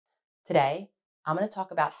Today, I'm going to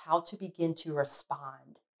talk about how to begin to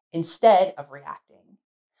respond instead of reacting.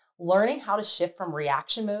 Learning how to shift from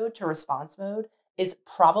reaction mode to response mode is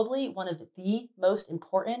probably one of the most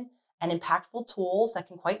important and impactful tools that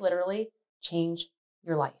can quite literally change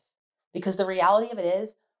your life. Because the reality of it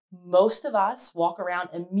is, most of us walk around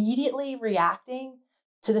immediately reacting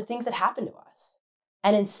to the things that happen to us.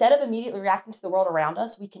 And instead of immediately reacting to the world around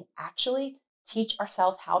us, we can actually teach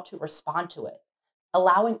ourselves how to respond to it,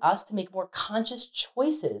 allowing us to make more conscious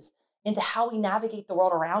choices into how we navigate the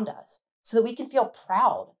world around us so that we can feel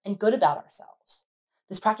proud and good about ourselves.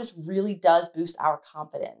 This practice really does boost our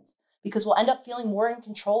confidence because we'll end up feeling more in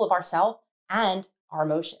control of ourselves and our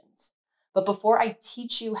emotions. But before I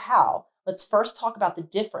teach you how, let's first talk about the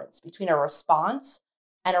difference between a response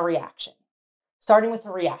and a reaction. Starting with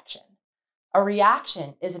a reaction. A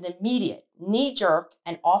reaction is an immediate, knee-jerk,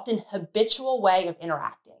 and often habitual way of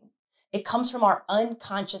interacting. It comes from our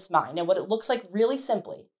unconscious mind. And what it looks like really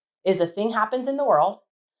simply is a thing happens in the world.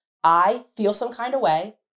 I feel some kind of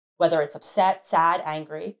way, whether it's upset, sad,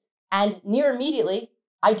 angry, and near immediately,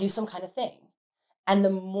 I do some kind of thing. And the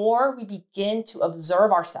more we begin to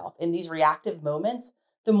observe ourselves in these reactive moments,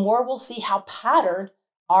 the more we'll see how patterned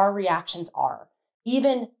our reactions are,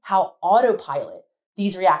 even how autopilot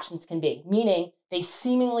these reactions can be, meaning they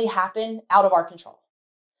seemingly happen out of our control.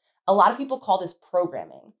 A lot of people call this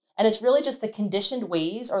programming, and it's really just the conditioned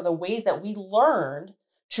ways or the ways that we learned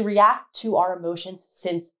to react to our emotions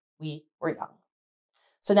since we were young.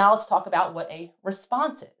 So now let's talk about what a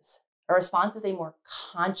response is. A response is a more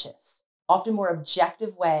conscious, often more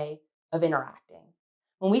objective way of interacting.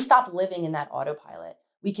 When we stop living in that autopilot,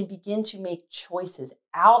 we can begin to make choices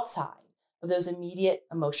outside of those immediate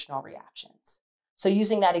emotional reactions. So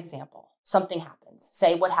using that example, something happens.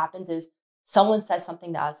 Say what happens is someone says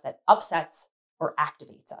something to us that upsets or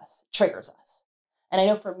activates us, triggers us. And I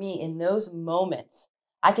know for me, in those moments,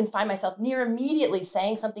 I can find myself near immediately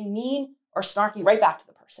saying something mean or snarky right back to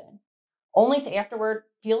the person, only to afterward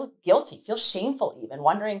feel guilty, feel shameful even,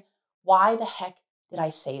 wondering, why the heck did I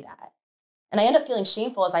say that? And I end up feeling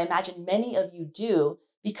shameful, as I imagine many of you do,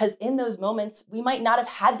 because in those moments, we might not have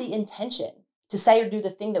had the intention to say or do the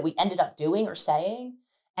thing that we ended up doing or saying,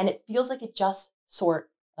 and it feels like it just sort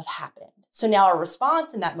of happened. So now a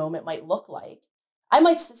response in that moment might look like, I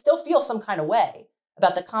might still feel some kind of way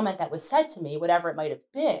about the comment that was said to me, whatever it might have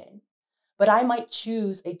been, but I might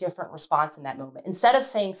choose a different response in that moment. Instead of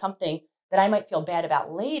saying something that I might feel bad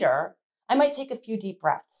about later, I might take a few deep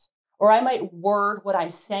breaths, or I might word what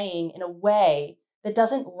I'm saying in a way that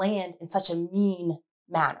doesn't land in such a mean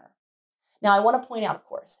manner. Now, I want to point out, of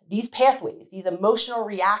course, these pathways, these emotional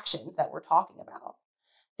reactions that we're talking about,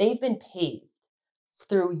 they've been paved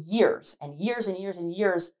through years and years and years and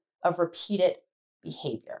years of repeated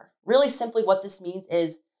behavior. Really simply, what this means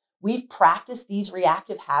is we've practiced these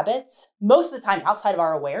reactive habits, most of the time outside of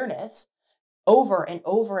our awareness, over and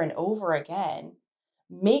over and over again,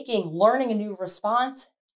 making learning a new response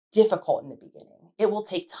difficult in the beginning. It will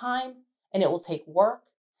take time and it will take work.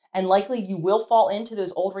 And likely you will fall into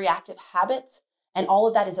those old reactive habits, and all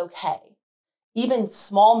of that is okay. Even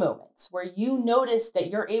small moments where you notice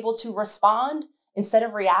that you're able to respond instead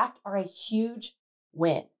of react are a huge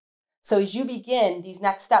win. So as you begin these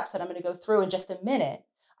next steps that I'm going to go through in just a minute,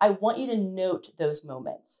 I want you to note those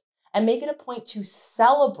moments and make it a point to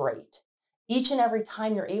celebrate each and every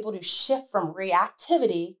time you're able to shift from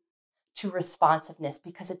reactivity to responsiveness,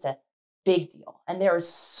 because it's a big deal. And there is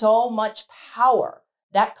so much power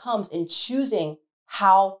that comes in choosing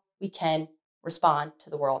how we can respond to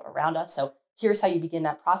the world around us. So here's how you begin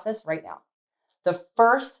that process right now. The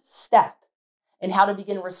first step in how to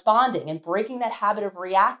begin responding and breaking that habit of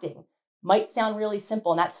reacting might sound really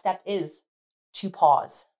simple, and that step is to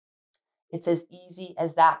pause. It's as easy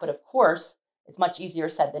as that, but of course, it's much easier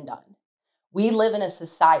said than done. We live in a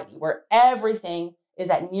society where everything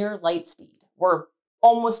is at near light speed. We're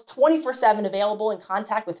almost 24/7 available in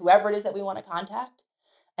contact with whoever it is that we want to contact.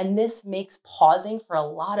 And this makes pausing for a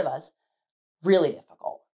lot of us really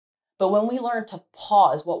difficult. But when we learn to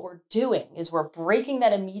pause, what we're doing is we're breaking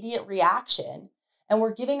that immediate reaction and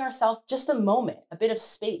we're giving ourselves just a moment, a bit of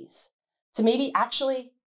space to maybe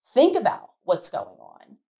actually think about what's going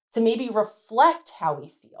on, to maybe reflect how we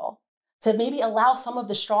feel, to maybe allow some of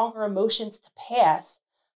the stronger emotions to pass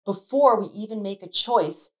before we even make a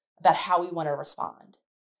choice about how we want to respond.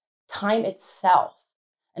 Time itself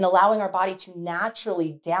and allowing our body to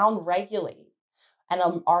naturally down-regulate and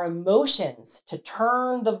our emotions to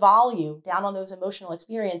turn the volume down on those emotional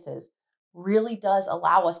experiences really does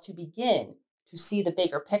allow us to begin to see the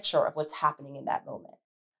bigger picture of what's happening in that moment.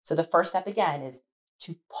 So the first step again is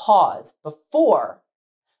to pause before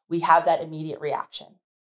we have that immediate reaction.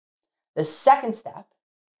 The second step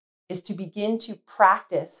is to begin to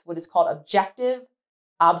practice what is called objective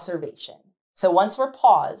observation. So once we're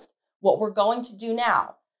paused, what we're going to do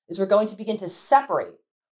now is we're going to begin to separate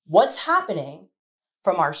what's happening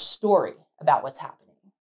from our story about what's happening.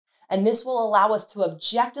 And this will allow us to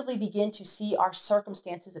objectively begin to see our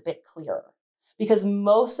circumstances a bit clearer. Because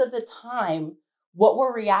most of the time, what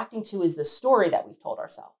we're reacting to is the story that we've told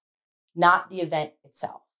ourselves, not the event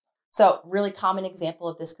itself. So really common example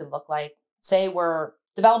of this could look like, say we're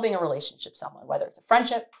developing a relationship with someone, whether it's a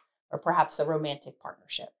friendship or perhaps a romantic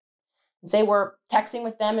partnership. And say we're texting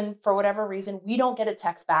with them and for whatever reason, we don't get a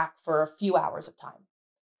text back for a few hours of time.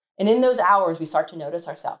 And in those hours, we start to notice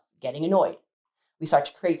ourselves getting annoyed. We start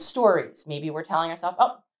to create stories. Maybe we're telling ourselves,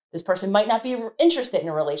 oh, this person might not be interested in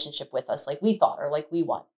a relationship with us like we thought or like we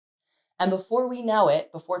want. And before we know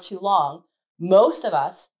it, before too long, most of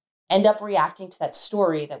us end up reacting to that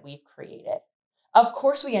story that we've created. Of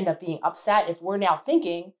course, we end up being upset if we're now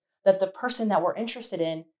thinking that the person that we're interested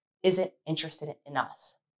in isn't interested in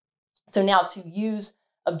us. So now to use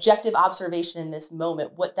objective observation in this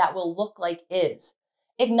moment, what that will look like is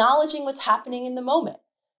acknowledging what's happening in the moment.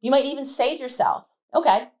 You might even say to yourself,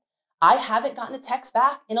 okay, I haven't gotten a text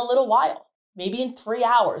back in a little while, maybe in 3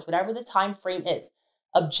 hours, whatever the time frame is.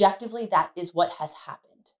 Objectively, that is what has happened.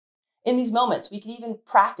 In these moments, we can even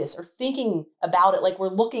practice or thinking about it like we're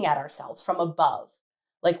looking at ourselves from above,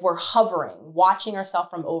 like we're hovering, watching ourselves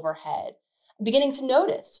from overhead, beginning to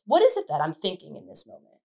notice, what is it that I'm thinking in this moment?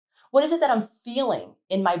 What is it that I'm feeling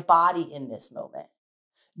in my body in this moment?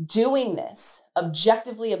 Doing this,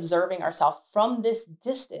 objectively observing ourselves from this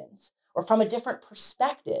distance or from a different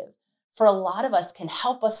perspective, for a lot of us can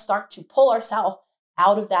help us start to pull ourselves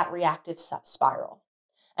out of that reactive spiral.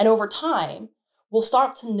 And over time, we'll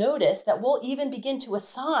start to notice that we'll even begin to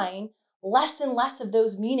assign less and less of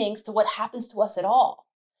those meanings to what happens to us at all.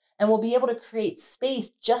 And we'll be able to create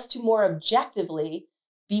space just to more objectively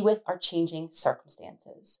be with our changing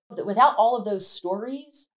circumstances. Without all of those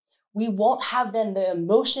stories, we won't have then the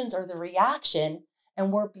emotions or the reaction,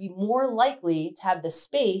 and we'll be more likely to have the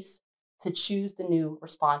space to choose the new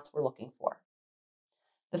response we're looking for.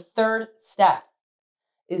 The third step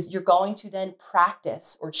is you're going to then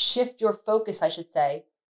practice or shift your focus, I should say,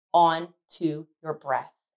 on to your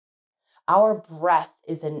breath. Our breath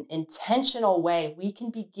is an intentional way we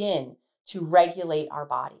can begin to regulate our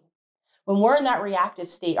body. When we're in that reactive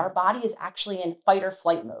state, our body is actually in fight or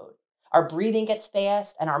flight mode. Our breathing gets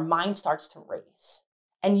fast and our mind starts to race.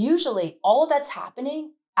 And usually all of that's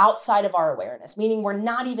happening outside of our awareness, meaning we're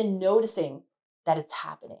not even noticing that it's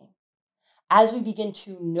happening. As we begin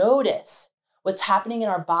to notice what's happening in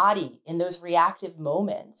our body in those reactive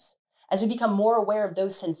moments, as we become more aware of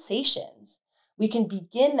those sensations, we can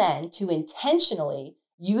begin then to intentionally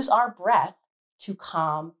use our breath to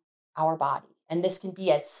calm our body. And this can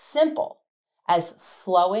be as simple as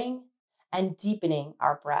slowing and deepening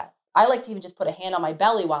our breath. I like to even just put a hand on my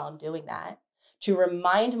belly while I'm doing that to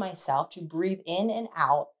remind myself to breathe in and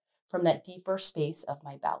out from that deeper space of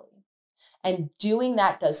my belly. And doing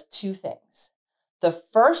that does two things. The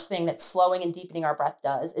first thing that slowing and deepening our breath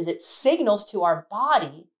does is it signals to our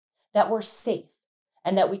body that we're safe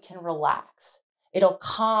and that we can relax. It'll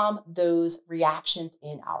calm those reactions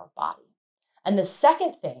in our body. And the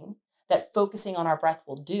second thing that focusing on our breath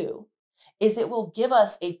will do is it will give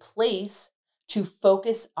us a place to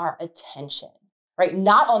focus our attention, right?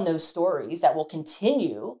 Not on those stories that will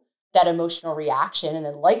continue that emotional reaction and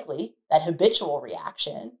then likely that habitual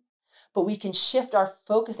reaction, but we can shift our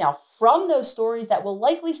focus now from those stories that will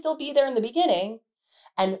likely still be there in the beginning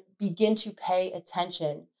and begin to pay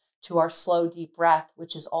attention to our slow, deep breath,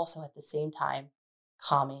 which is also at the same time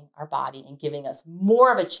calming our body and giving us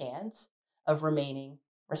more of a chance of remaining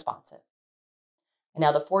responsive. And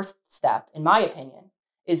now the fourth step, in my opinion,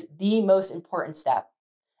 is the most important step.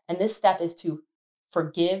 And this step is to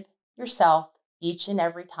forgive yourself each and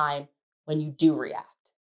every time when you do react.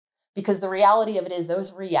 Because the reality of it is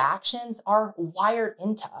those reactions are wired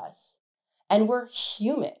into us. And we're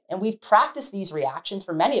human. And we've practiced these reactions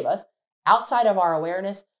for many of us outside of our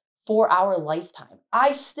awareness for our lifetime.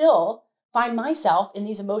 I still find myself in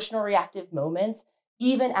these emotional reactive moments,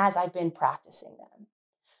 even as I've been practicing them.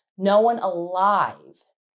 No one alive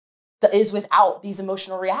is without these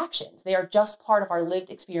emotional reactions. They are just part of our lived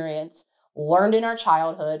experience, learned in our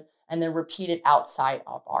childhood, and then repeated outside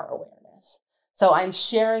of our awareness. So I'm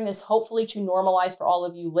sharing this hopefully to normalize for all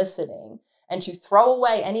of you listening and to throw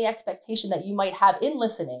away any expectation that you might have in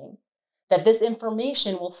listening that this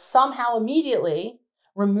information will somehow immediately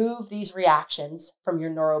remove these reactions from your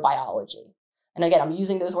neurobiology. And again, I'm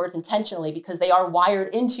using those words intentionally because they are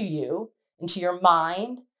wired into you, into your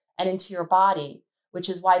mind, and into your body, which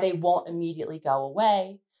is why they won't immediately go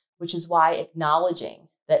away, which is why acknowledging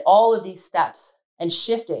that all of these steps and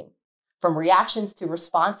shifting from reactions to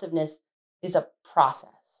responsiveness is a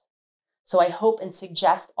process. So I hope and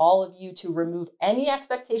suggest all of you to remove any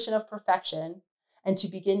expectation of perfection and to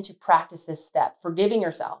begin to practice this step, forgiving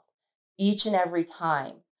yourself each and every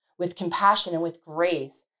time with compassion and with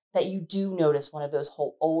grace that you do notice one of those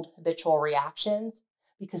whole old habitual reactions,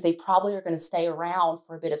 because they probably are going to stay around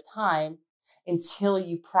for a bit of time until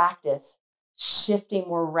you practice shifting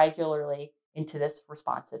more regularly into this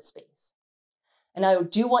responsive space. And I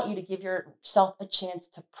do want you to give yourself a chance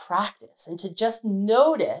to practice and to just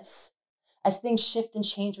notice as things shift and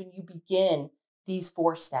change when you begin these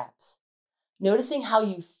 4 steps. Noticing how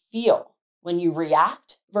you feel when you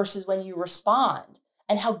react versus when you respond,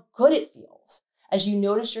 and how good it feels as you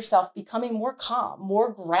notice yourself becoming more calm,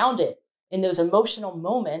 more grounded in those emotional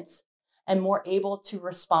moments, and more able to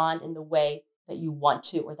respond in the way that you want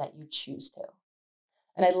to or that you choose to.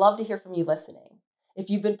 And I'd love to hear from you listening. If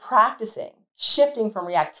you've been practicing shifting from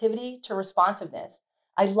reactivity to responsiveness,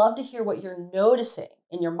 I'd love to hear what you're noticing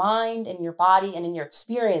in your mind, in your body, and in your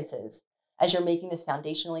experiences as you're making this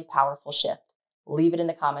foundationally powerful shift. Leave it in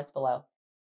the comments below.